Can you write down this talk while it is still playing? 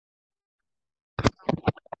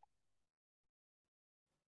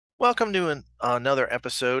Welcome to another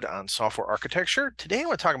episode on software architecture. Today I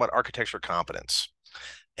want to talk about architecture competence.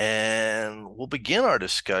 And we'll begin our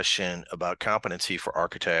discussion about competency for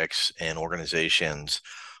architects and organizations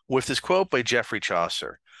with this quote by Geoffrey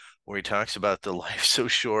Chaucer, where he talks about the life so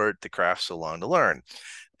short, the craft so long to learn.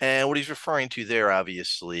 And what he's referring to there,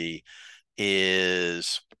 obviously,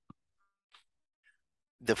 is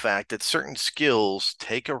the fact that certain skills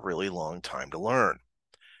take a really long time to learn.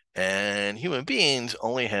 And human beings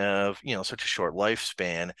only have, such a short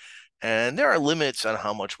lifespan. And there are limits on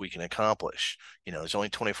how much we can accomplish. There's only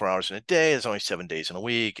 24 hours in a day, there's only 7 days in a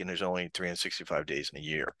week, and there's only 365 days in a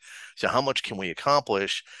year. So how much can we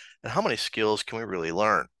accomplish and how many skills can we really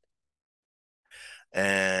learn?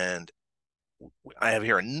 And I have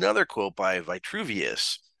here another quote by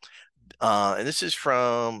Vitruvius. And this is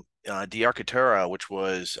from De Architectura, which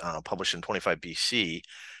was published in 25 BC.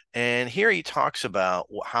 And here he talks about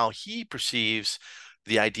how he perceives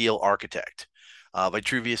the ideal architect.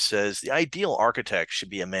 Vitruvius says the ideal architect should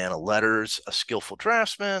be a man of letters, a skillful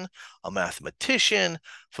draftsman, a mathematician,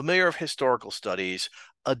 familiar of historical studies,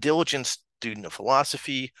 a diligent student of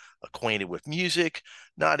philosophy, acquainted with music,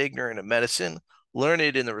 not ignorant of medicine,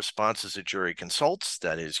 learned in the responses a jury consults,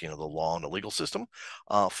 that is, the law and the legal system,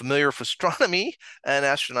 familiar with astronomy and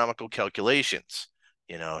astronomical calculations,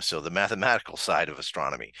 so the mathematical side of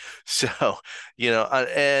astronomy. So,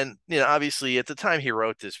 obviously at the time he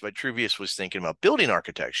wrote this, Vitruvius was thinking about building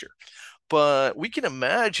architecture. But we can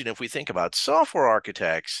imagine if we think about software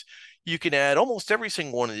architects, you can add almost every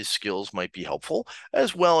single one of these skills might be helpful,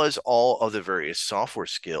 as well as all of the various software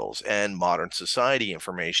skills and modern society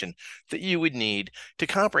information that you would need to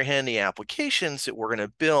comprehend the applications that we're going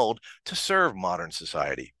to build to serve modern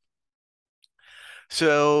society.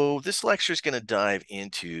 So this lecture is going to dive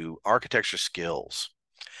into architecture skills.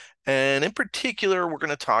 And in particular, we're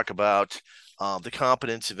going to talk about the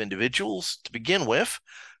competence of individuals to begin with,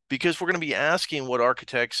 because we're going to be asking what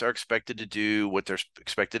architects are expected to do, what they're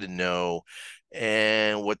expected to know,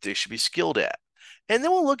 and what they should be skilled at. And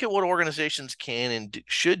then we'll look at what organizations can and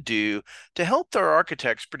should do to help their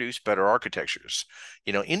architects produce better architectures.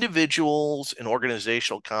 Individuals and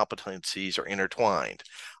organizational competencies are intertwined.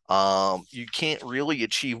 You can't really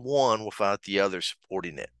achieve one without the other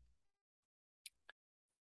supporting it.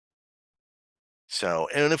 So,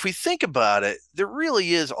 and if we think about it, there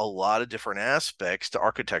really is a lot of different aspects to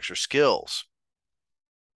architecture skills.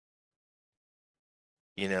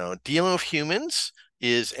 Dealing with humans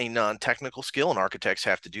is a non-technical skill, and architects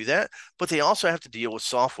have to do that, but they also have to deal with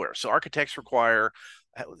software. So architects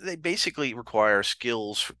they basically require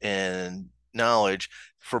skills and knowledge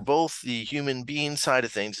for both the human being side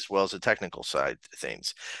of things as well as the technical side of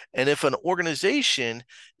things. And if an organization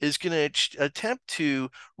is going to attempt to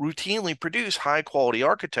routinely produce high quality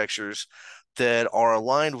architectures that are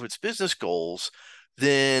aligned with its business goals,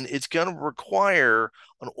 then it's going to require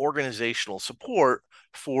an organizational support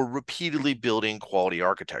for repeatedly building quality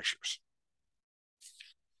architectures.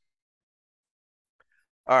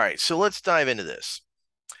 All right, so let's dive into this.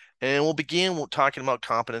 And we'll begin talking about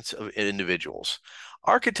competence of individuals.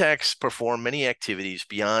 Architects perform many activities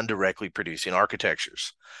beyond directly producing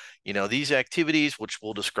architectures. These activities, which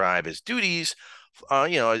we'll describe as duties,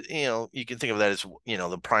 you can think of that as,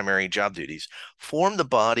 the primary job duties, form the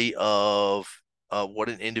body of what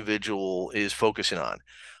an individual is focusing on.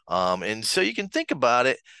 And so you can think about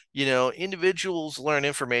it, individuals learn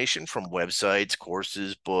information from websites,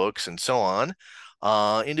 courses, books, and so on.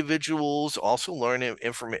 Individuals also learn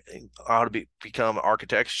how to become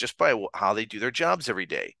architects just by how they do their jobs every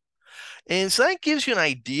day. And so that gives you an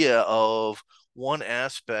idea of one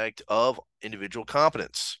aspect of individual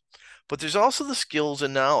competence. But there's also the skills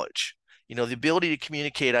and knowledge. The ability to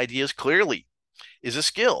communicate ideas clearly is a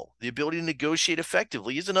skill. The ability to negotiate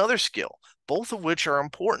effectively is another skill, both of which are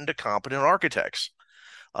important to competent architects.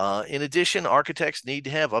 In addition, architects need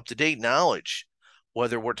to have up-to-date knowledge,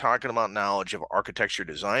 whether we're talking about knowledge of architecture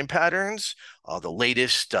design patterns, the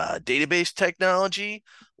latest database technology,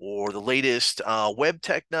 or the latest web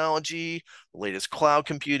technology, the latest cloud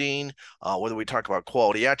computing, whether we talk about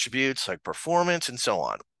quality attributes like performance and so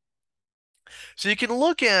on. So you can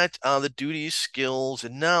look at the duties, skills,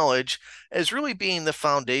 and knowledge as really being the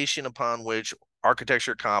foundation upon which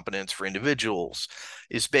architecture competence for individuals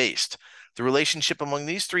is based. The relationship among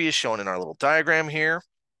these three is shown in our little diagram here.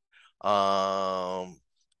 And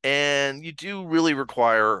you do really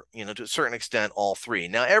require, to a certain extent, all three.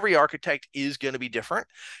 Now, every architect is going to be different.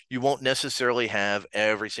 You won't necessarily have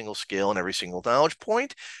every single skill and every single knowledge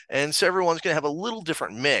point. And so everyone's going to have a little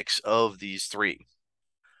different mix of these three.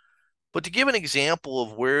 But to give an example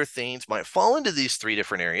of where things might fall into these three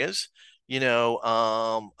different areas,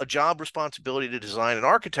 A job responsibility to design an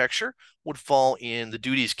architecture would fall in the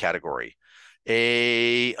duties category.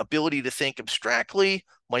 A ability to think abstractly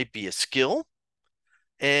might be a skill,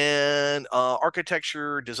 and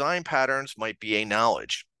architecture design patterns might be a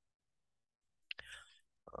knowledge.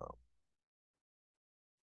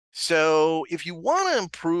 So if you want to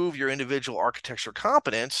improve your individual architecture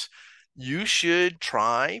competence, you should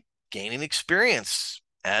try gaining experience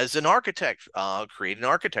as an architect, creating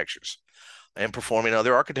architectures and performing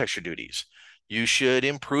other architecture duties. You should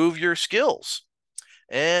improve your skills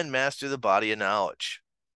and master the body of knowledge.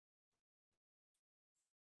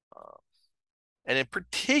 And in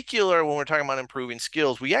particular, when we're talking about improving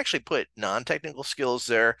skills, we actually put non-technical skills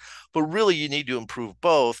there, but really you need to improve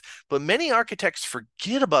both. But many architects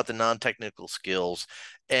forget about the non-technical skills.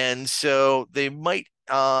 And so they might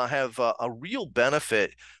have a real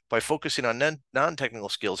benefit by focusing on non-technical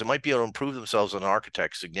skills. It might be able to improve themselves as an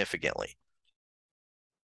architect significantly.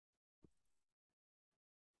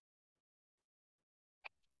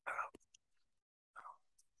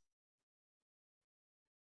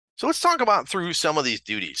 So let's talk about through some of these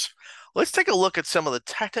duties. Let's take a look at some of the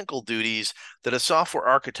technical duties that a software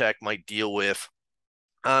architect might deal with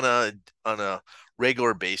on a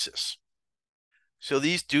regular basis. So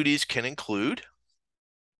these duties can include,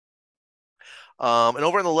 and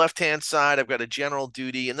over on the left-hand side, I've got a general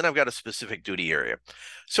duty, and then I've got a specific duty area.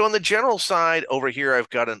 So on the general side over here,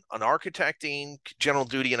 I've got an architecting general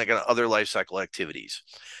duty, and I got other lifecycle activities.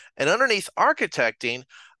 And underneath architecting,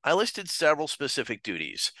 I listed several specific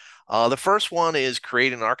duties. The first one is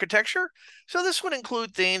create an architecture. So this would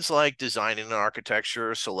include things like designing an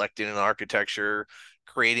architecture, selecting an architecture,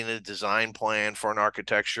 creating a design plan for an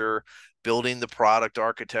architecture, building the product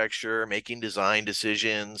architecture, making design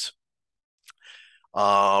decisions,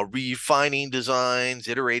 refining designs,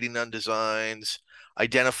 iterating on designs,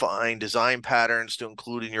 identifying design patterns to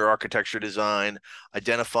include in your architecture design,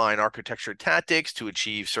 identifying architecture tactics to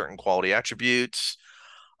achieve certain quality attributes,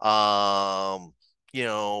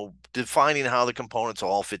 defining how the components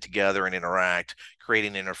all fit together and interact,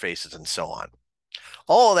 creating interfaces, and so on.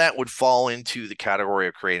 All of that would fall into the category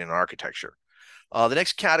of creating an architecture. The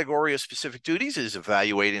next category of specific duties is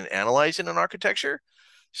evaluating and analyzing an architecture.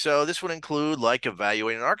 So this would include like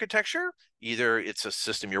evaluating an architecture, either it's a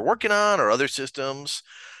system you're working on or other systems,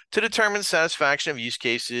 to determine satisfaction of use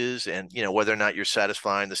cases and whether or not you're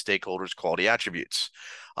satisfying the stakeholders' quality attributes.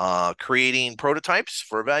 Creating prototypes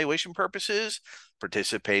for evaluation purposes,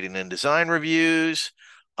 participating in design reviews,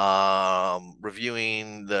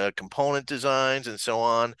 reviewing the component designs and so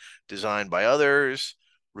on, designed by others,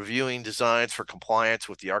 reviewing designs for compliance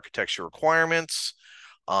with the architecture requirements,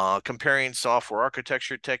 comparing software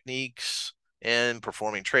architecture techniques, and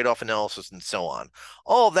performing trade-off analysis and so on.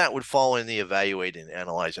 All of that would fall in the evaluating and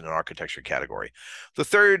analyzing an architecture category. The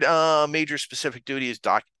third major specific duty is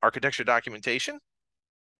architecture documentation.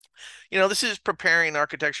 This is preparing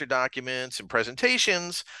architecture documents and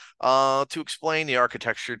presentations to explain the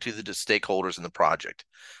architecture to the stakeholders in the project.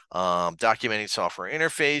 Documenting software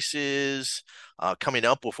interfaces, coming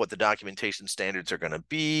up with what the documentation standards are going to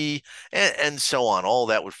be, and so on. All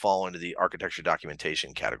that would fall into the architecture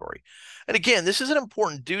documentation category. And again, this is an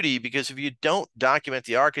important duty because if you don't document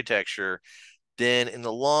the architecture, then in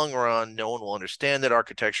the long run, no one will understand that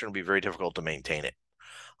architecture and it'll be very difficult to maintain it.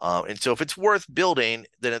 And so if it's worth building,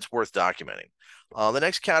 then it's worth documenting. The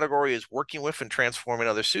next category is working with and transforming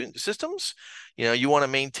other systems. You want to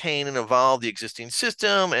maintain and evolve the existing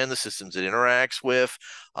system and the systems it interacts with.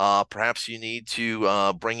 Perhaps you need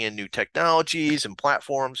to bring in new technologies and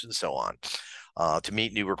platforms and so on to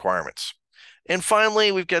meet new requirements. And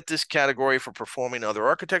finally, we've got this category for performing other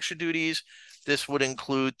architecture duties. This would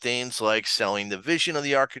include things like selling the vision of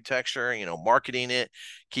the architecture, marketing it,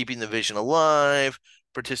 keeping the vision alive,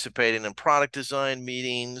 participating in product design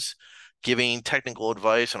meetings, giving technical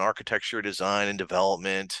advice on architecture design and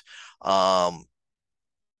development,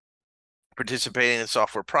 participating in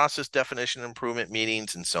software process definition improvement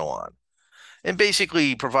meetings, and so on. And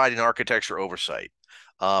basically providing architecture oversight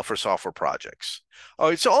for software projects. All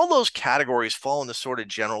right, so all those categories fall in the sort of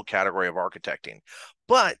general category of architecting.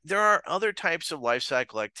 But there are other types of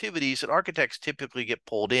lifecycle activities that architects typically get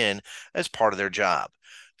pulled in as part of their job.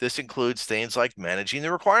 This includes things like managing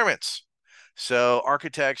the requirements. So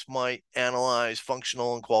architects might analyze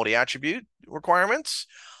functional and quality attribute requirements,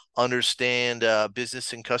 understand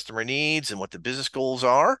business and customer needs and what the business goals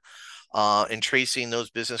are, and tracing those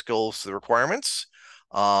business goals to the requirements,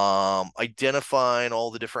 identifying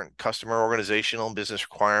all the different customer organizational and business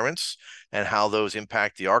requirements and how those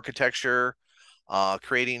impact the architecture,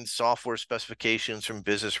 creating software specifications from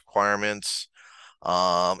business requirements,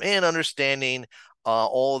 and understanding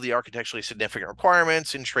all of the architecturally significant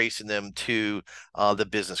requirements and tracing them to the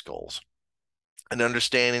business goals, and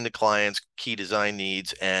understanding the client's key design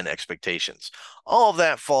needs and expectations. All of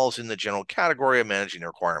that falls in the general category of managing the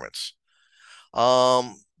requirements.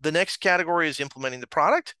 The next category is implementing the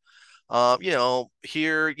product.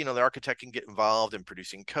 Here, the architect can get involved in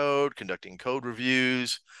producing code, conducting code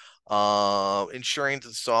reviews, ensuring that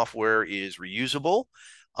the software is reusable,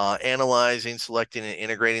 analyzing, selecting, and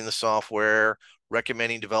integrating the software,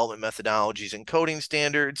 recommending development methodologies and coding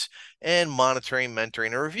standards, and monitoring, mentoring,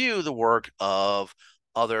 and review the work of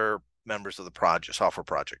other members of the software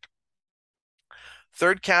project.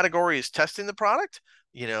 Third category is testing the product.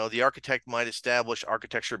 The architect might establish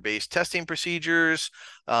architecture-based testing procedures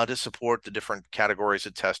to support the different categories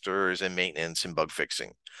of testers and maintenance and bug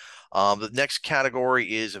fixing. The next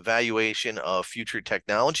category is evaluation of future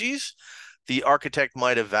technologies. The architect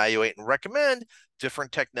might evaluate and recommend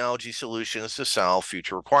different technology solutions to solve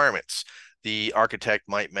future requirements. The architect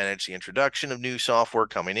might manage the introduction of new software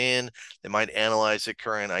coming in. They might analyze the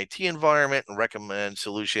current IT environment and recommend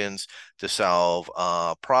solutions to solve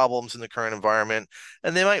problems in the current environment.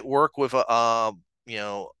 And they might work with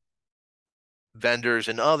vendors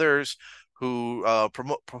and others who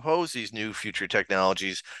propose these new future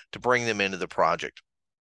technologies to bring them into the project.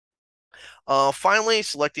 Finally,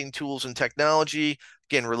 selecting tools and technology,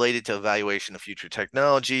 again, related to evaluation of future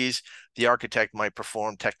technologies. The architect might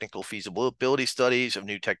perform technical feasibility studies of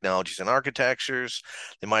new technologies and architectures.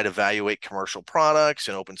 They might evaluate commercial products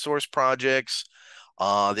and open source projects.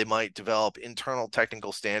 They might develop internal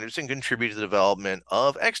technical standards and contribute to the development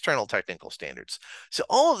of external technical standards. So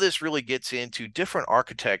all of this really gets into different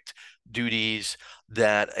architect duties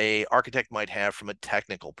that an architect might have from a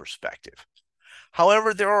technical perspective.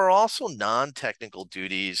 However, there are also non-technical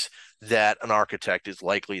duties that an architect is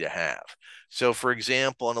likely to have. So, for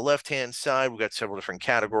example, on the left-hand side, we've got several different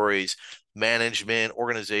categories: management,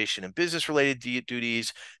 organization, and business-related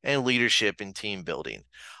duties, and leadership and team building.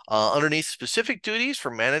 Underneath specific duties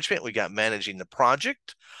for management, we got managing the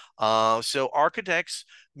project. So architects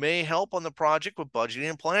may help on the project with budgeting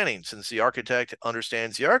and planning. Since the architect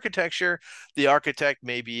understands the architect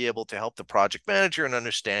may be able to help the project manager in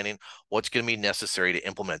understanding what's going to be necessary to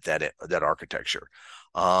implement that architecture.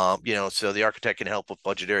 So the architect can help with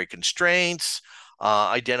budgetary constraints,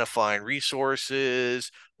 identifying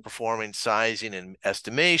resources, performing sizing and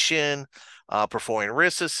estimation, performing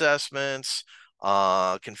risk assessments,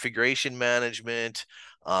 configuration management,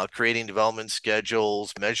 creating development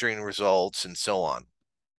schedules, measuring results, and so on,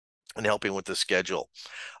 and helping with the schedule.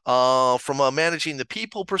 From a managing the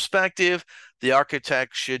people perspective, the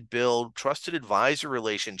architect should build trusted advisor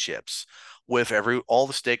relationships with all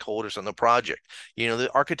the stakeholders on the project.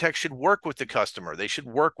 The architect should work with the customer. They should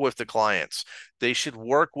work with the clients. They should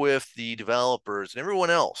work with the developers and everyone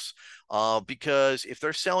else. Because if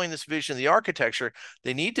they're selling this vision of the architecture,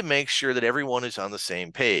 they need to make sure that everyone is on the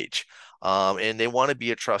same page. And they want to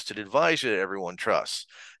be a trusted advisor that everyone trusts.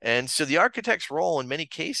 And so the architect's role in many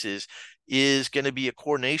cases is going to be a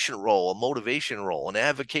coordination role, a motivation role, an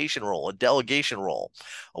advocacy role, a delegation role,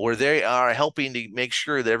 where they are helping to make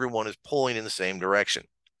sure that everyone is pulling in the same direction.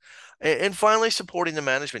 And finally, supporting the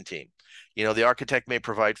management team. The architect may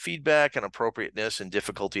provide feedback on appropriateness and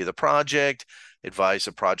difficulty of the project, advise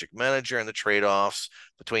the project manager on the trade-offs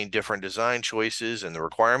between different design choices and the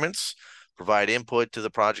requirements, provide input to the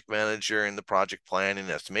project manager in the project planning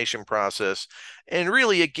and estimation process. And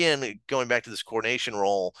really, again, going back to this coordination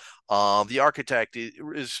role, the architect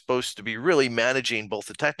is supposed to be really managing both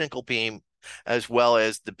the technical team as well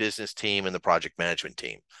as the business team and the project management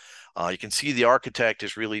team. You can see the architect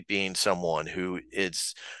is really being someone who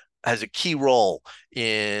has a key role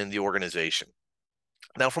in the organization.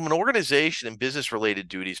 Now, from an organization and business-related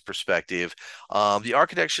duties perspective, the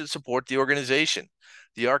architect should support the organization.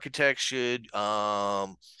 The architect should,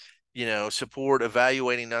 support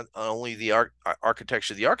evaluating not only the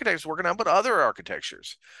architecture the architect is working on, but other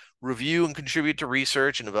architectures. Review and contribute to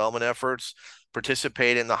research and development efforts.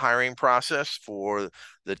 Participate in the hiring process for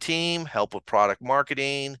the team. Help with product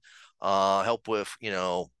marketing. Help with,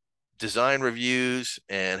 design reviews,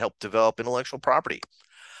 and help develop intellectual property.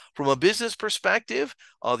 From a business perspective,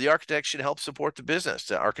 the architect should help support the business.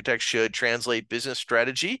 The architect should translate business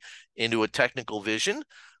strategy into a technical vision.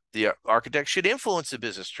 The architect should influence the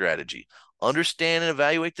business strategy, understand and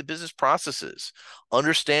evaluate the business processes,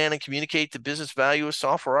 understand and communicate the business value of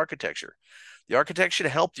software architecture. The architect should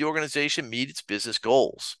help the organization meet its business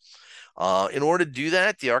goals. In order to do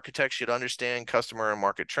that, the architect should understand customer and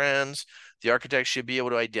market trends. The architect should be able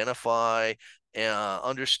to identify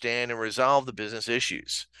understand and resolve the business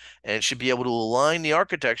issues, and should be able to align the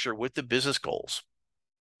architecture with the business goals.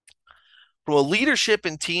 From a leadership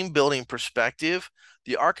and team building perspective,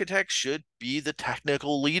 the architect should be the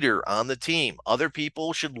technical leader on the team. Other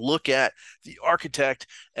people should look at the architect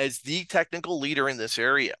as the technical leader in this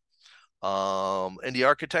area. And the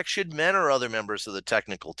architect should mentor other members of the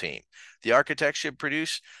technical team. The architect should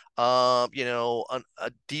produce, a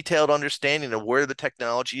detailed understanding of where the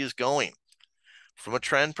technology is going from a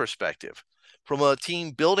trend perspective. From a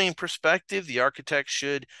team building perspective, the architect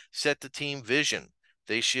should set the team vision.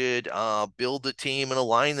 They should build the team and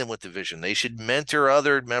align them with the vision. They should mentor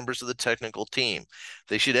other members of the technical team.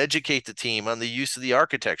 They should educate the team on the use of the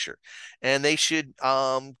architecture. And they should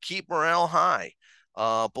keep morale high,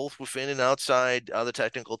 both within and outside the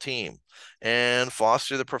technical team, and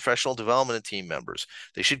foster the professional development of team members.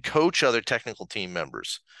 They should coach other technical team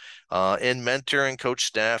members and mentor and coach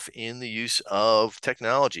staff in the use of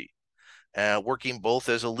technology, working both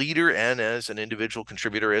as a leader and as an individual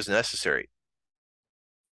contributor as necessary.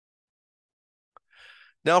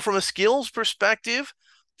 Now, from a skills perspective,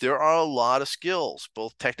 there are a lot of skills,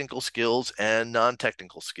 both technical skills and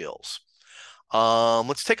non-technical skills.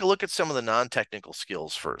 Let's take a look at some of the non-technical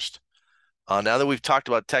skills first. Now that we've talked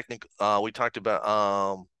about technical, let's talk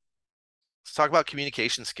about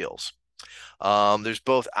communication skills. There's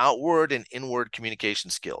both outward and inward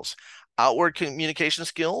communication skills. Outward communication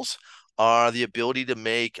skills are the ability to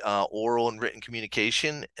make oral and written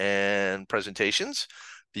communication and presentations,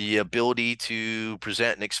 the ability to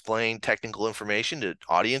present and explain technical information to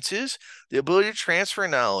audiences, the ability to transfer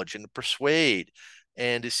knowledge and to persuade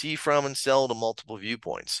and to see from and sell to multiple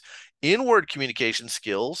viewpoints. Inward communication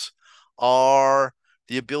skills are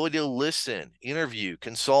the ability to listen, interview,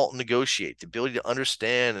 consult, and negotiate, the ability to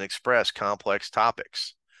understand and express complex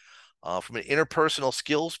topics. From an interpersonal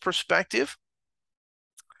skills perspective,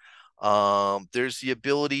 there's the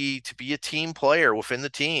ability to be a team player within the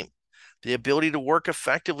team, the ability to work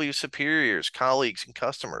effectively with superiors, colleagues, and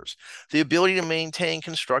customers, the ability to maintain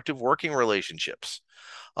constructive working relationships,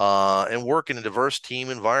 and work in a diverse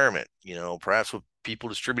team environment, perhaps with people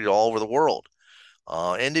distributed all over the world,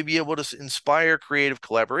 and to be able to inspire creative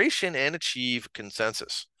collaboration and achieve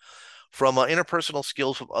consensus. From interpersonal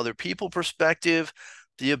skills with other people perspective,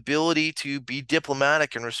 the ability to be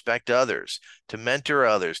diplomatic and respect others, to mentor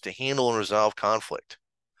others, to handle and resolve conflict.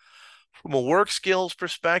 From a work skills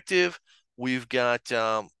perspective, we've got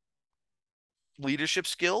leadership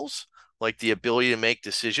skills, like the ability to make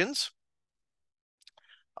decisions,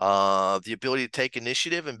 the ability to take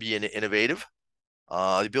initiative and be innovative,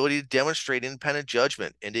 the ability to demonstrate independent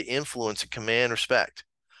judgment and to influence and command respect.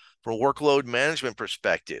 From a workload management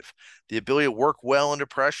perspective, the ability to work well under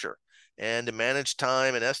pressure and to manage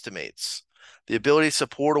time and estimates, the ability to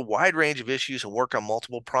support a wide range of issues and work on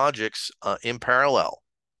multiple projects in parallel,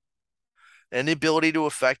 and the ability to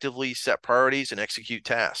effectively set priorities and execute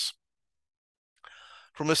tasks.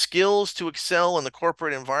 From a skills to excel in the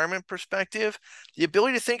corporate environment perspective, the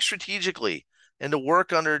ability to think strategically and to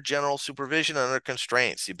work under general supervision and under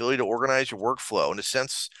constraints, the ability to organize your workflow and to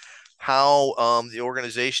sense how the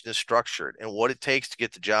organization is structured and what it takes to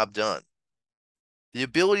get the job done. The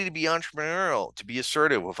ability to be entrepreneurial, to be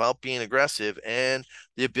assertive without being aggressive, and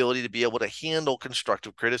the ability to be able to handle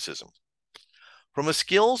constructive criticism. From a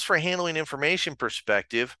skills for handling information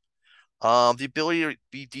perspective, the ability to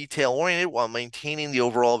be detail-oriented while maintaining the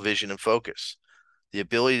overall vision and focus, the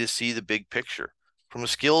ability to see the big picture. From the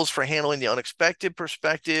skills for handling the unexpected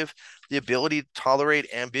perspective, the ability to tolerate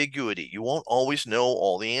ambiguity. You won't always know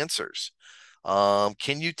all the answers.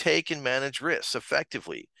 Can you take and manage risks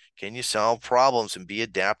effectively? Can you solve problems and be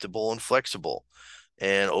adaptable and flexible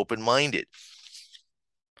and open-minded?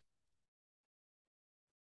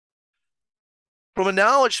 From a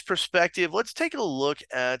knowledge perspective, let's take a look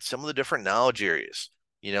at some of the different knowledge areas.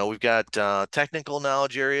 We've got technical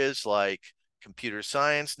knowledge areas like computer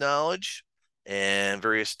science knowledge and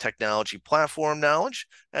various technology platform knowledge.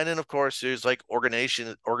 And then, of course, there's like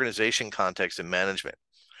organization context and management.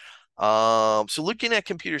 So looking at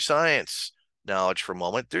computer science knowledge for a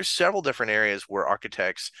moment, there's several different areas where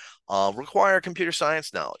architects require computer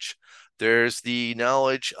science knowledge. There's the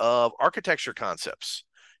knowledge of architecture concepts,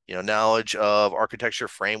 knowledge of architecture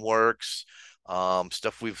frameworks,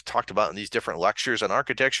 stuff we've talked about in these different lectures on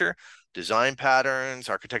architecture, design patterns,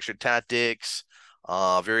 architecture tactics,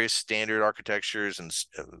 various standard architectures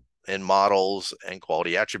and models and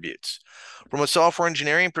quality attributes. From a software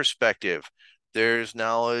engineering perspective, there's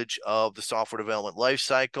knowledge of the software development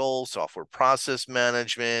lifecycle, software process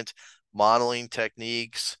management, modeling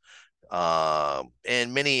techniques,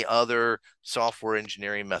 and many other software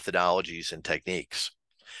engineering methodologies and techniques.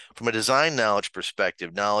 From a design knowledge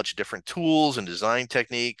perspective, knowledge of different tools and design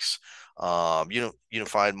techniques,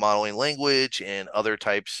 unified modeling language, and other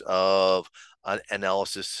types of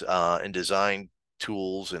analysis and design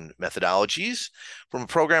tools and methodologies. From a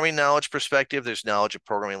programming knowledge perspective, there's knowledge of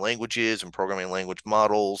programming languages and programming language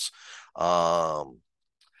models.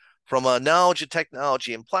 From a knowledge of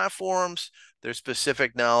technology and platforms, there's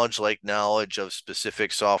specific knowledge like knowledge of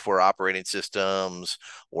specific software operating systems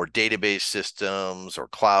or database systems or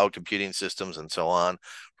cloud computing systems and so on.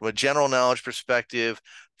 From a general knowledge perspective,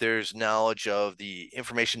 there's knowledge of the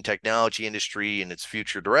information technology industry and its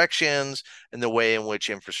future directions and the way in which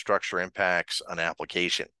infrastructure impacts an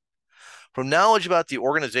application. From knowledge about the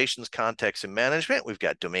organization's context and management, we've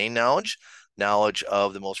got domain knowledge, knowledge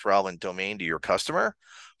of the most relevant domain to your customer.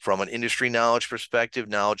 From an industry knowledge perspective,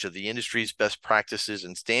 knowledge of the industry's best practices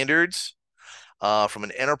and standards. From an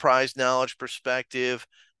enterprise knowledge perspective,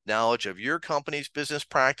 knowledge of your company's business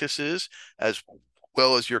practices, as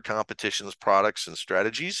well as your competition's products and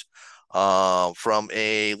strategies. From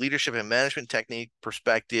a leadership and management technique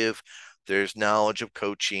perspective, there's knowledge of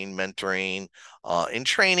coaching, mentoring, and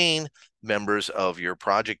training members of your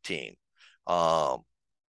project team.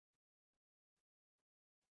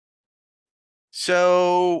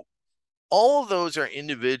 So all of those are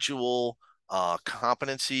individual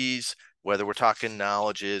competencies, whether we're talking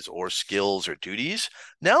knowledges or skills or duties.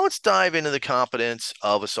 Now let's dive into the competence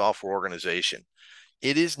of a software organization.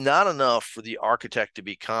 It is not enough for the architect to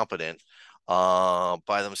be competent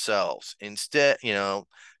by themselves. Instead,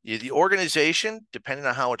 the organization, depending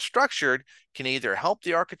on how it's structured, can either help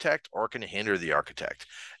the architect or can hinder the architect.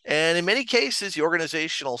 And in many cases, the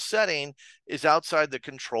organizational setting is outside the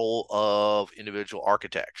control of individual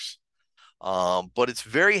architects. But it's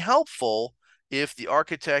very helpful if the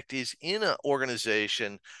architect is in an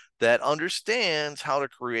organization that understands how to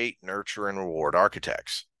create, nurture, and reward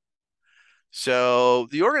architects. So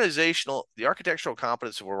the architectural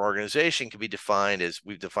competence of an organization can be defined as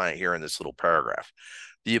we've defined it here in this little paragraph.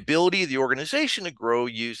 The ability of the organization to grow,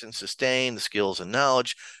 use, and sustain the skills and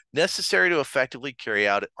knowledge necessary to effectively carry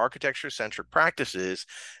out architecture-centric practices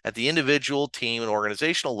at the individual, team, and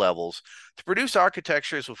organizational levels to produce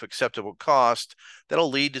architectures with acceptable cost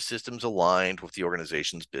that'll lead to systems aligned with the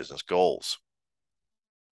organization's business goals.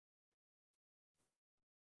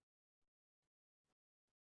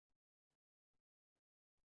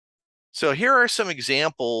 So here are some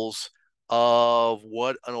examples of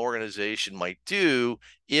what an organization might do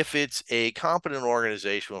if it's a competent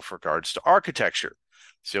organization with regards to architecture.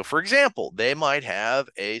 So for example, they might have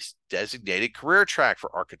a designated career track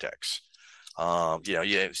for architects.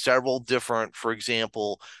 You have several different, for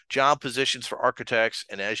example, job positions for architects.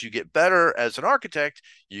 And as you get better as an architect,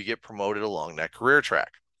 you get promoted along that career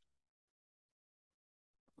track.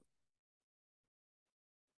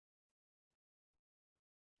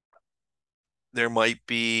 There might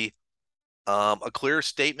be a clear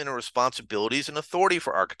statement of responsibilities and authority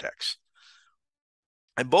for architects.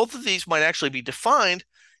 And both of these might actually be defined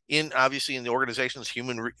obviously in the organization's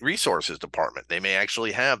human resources department. They may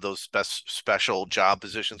actually have those special job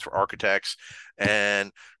positions for architects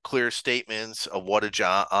and clear statements of what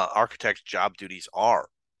a architect's job duties are.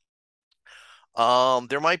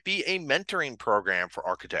 There might be a mentoring program for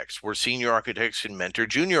architects where senior architects can mentor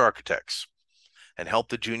junior architects and help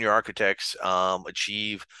the junior architects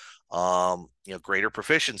achieve greater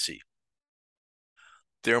proficiency.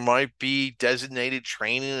 There might be designated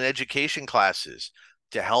training and education classes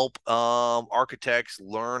to help architects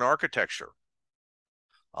learn architecture.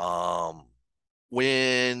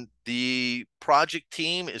 When the project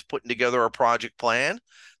team is putting together a project plan,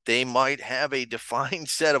 they might have a defined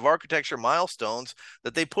set of architecture milestones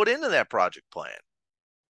that they put into that project plan.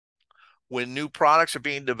 When new products are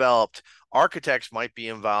being developed, architects might be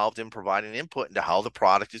involved in providing input into how the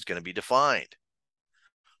product is going to be defined.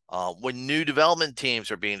 When new development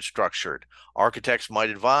teams are being structured, architects might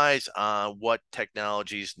advise on what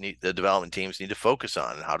technologies the development teams need to focus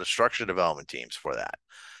on and how to structure development teams for that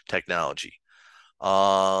technology.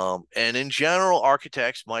 And in general,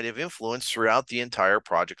 architects might have influence throughout the entire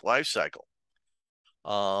project lifecycle.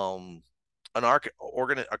 A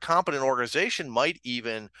competent organization might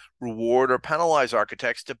even reward or penalize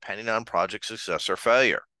architects depending on project success or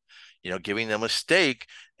failure. Giving them a stake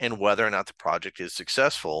in whether or not the project is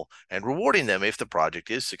successful and rewarding them if the project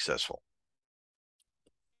is successful.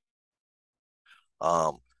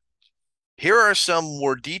 Here are some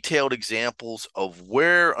more detailed examples of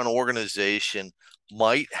where an organization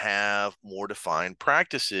might have more defined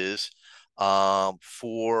practices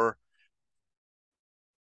for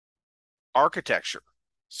architecture.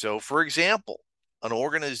 So, for example, an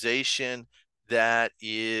organization that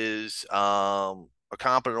is a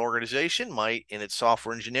competent organization might, in its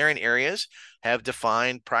software engineering areas, have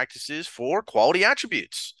defined practices for quality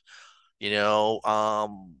attributes.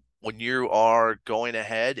 When you are going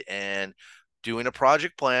ahead and doing a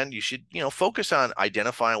project plan, you should, focus on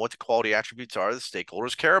identifying what the quality attributes are that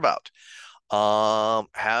stakeholders care about.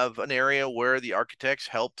 Have an area where the architects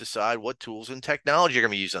help decide what tools and technology are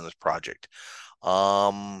going to be used on this project.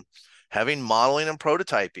 Um, Having modeling and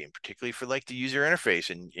prototyping, particularly for like the user interface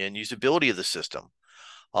and usability of the system.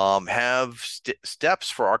 Have steps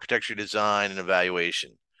for architecture design and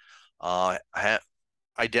evaluation.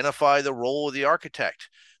 Identify the role of the architect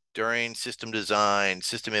during system design,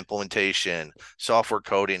 system implementation, software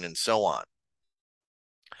coding, and so on.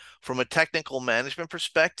 From a technical management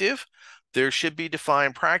perspective, there should be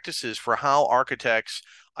defined practices for how architects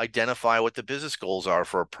identify what the business goals are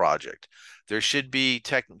for a project. There should be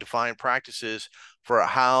defined practices for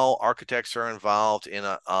how architects are involved in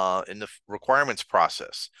the requirements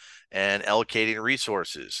process and allocating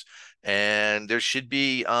resources. And there should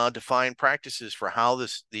be defined practices for how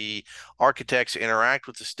the architects interact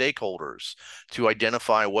with the stakeholders to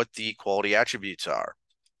identify what the quality attributes are.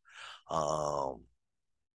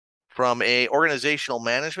 From a organizational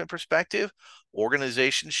management perspective,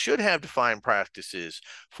 organizations should have defined practices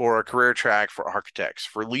for a career track for architects,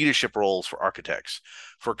 for leadership roles for architects,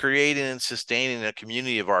 for creating and sustaining a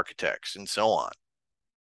community of architects, and so on.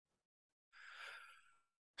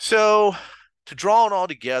 So, to draw it all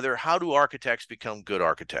together, how do architects become good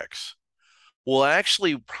architects? Well,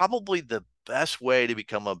 actually, probably the best way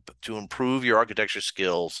to improve your architecture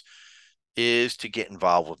skills is to get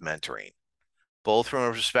involved with mentoring, both from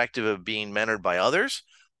a perspective of being mentored by others,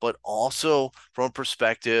 but also from a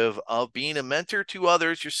perspective of being a mentor to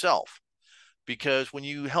others yourself. Because when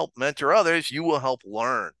you help mentor others, you will help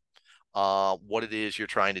learn what it is you're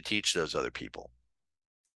trying to teach those other people.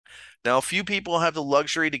 Now, few people have the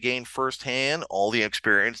luxury to gain firsthand all the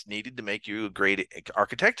experience needed to make you a great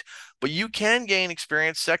architect, but you can gain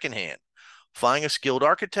experience secondhand. Find a skilled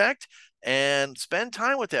architect and spend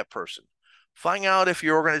time with that person. Find out if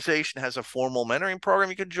your organization has a formal mentoring program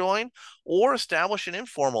you can join or establish an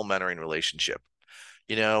informal mentoring relationship.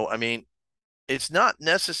 I mean, it's not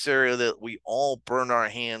necessary that we all burn our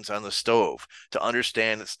hands on the stove to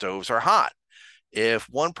understand that stoves are hot. If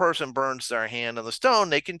one person burns their hand on the stone,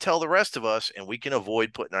 they can tell the rest of us, and we can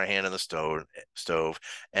avoid putting our hand on the stove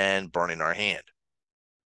and burning our hand.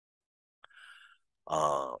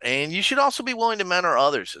 And you should also be willing to mentor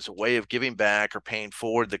others as a way of giving back or paying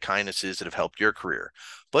forward the kindnesses that have helped your career.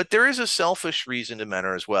 But there is a selfish reason to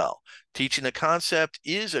mentor as well. Teaching a concept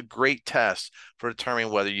is a great test for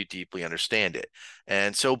determining whether you deeply understand it.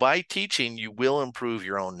 And so by teaching, you will improve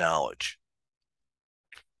your own knowledge.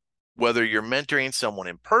 Whether you're mentoring someone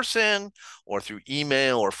in person or through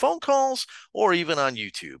email or phone calls, or even on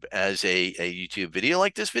YouTube as a YouTube video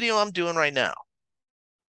like this video I'm doing right now.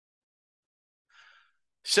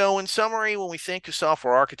 So in summary, when we think of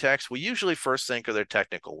software architects, we usually first think of their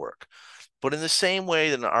technical work. But in the same way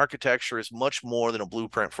that an architecture is much more than a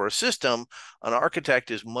blueprint for a system, an architect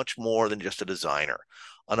is much more than just a designer.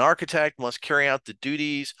 An architect must carry out the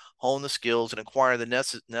duties, hone the skills, and acquire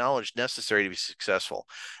the knowledge necessary to be successful.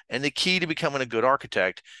 And the key to becoming a good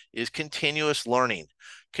architect is continuous learning,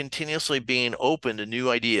 continuously being open to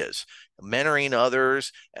new ideas, mentoring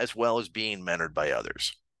others, as well as being mentored by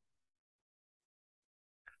others.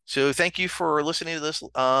 So thank you for listening to this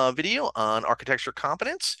video on architecture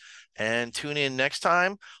competence, and tune in next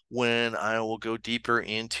time when I will go deeper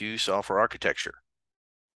into software architecture.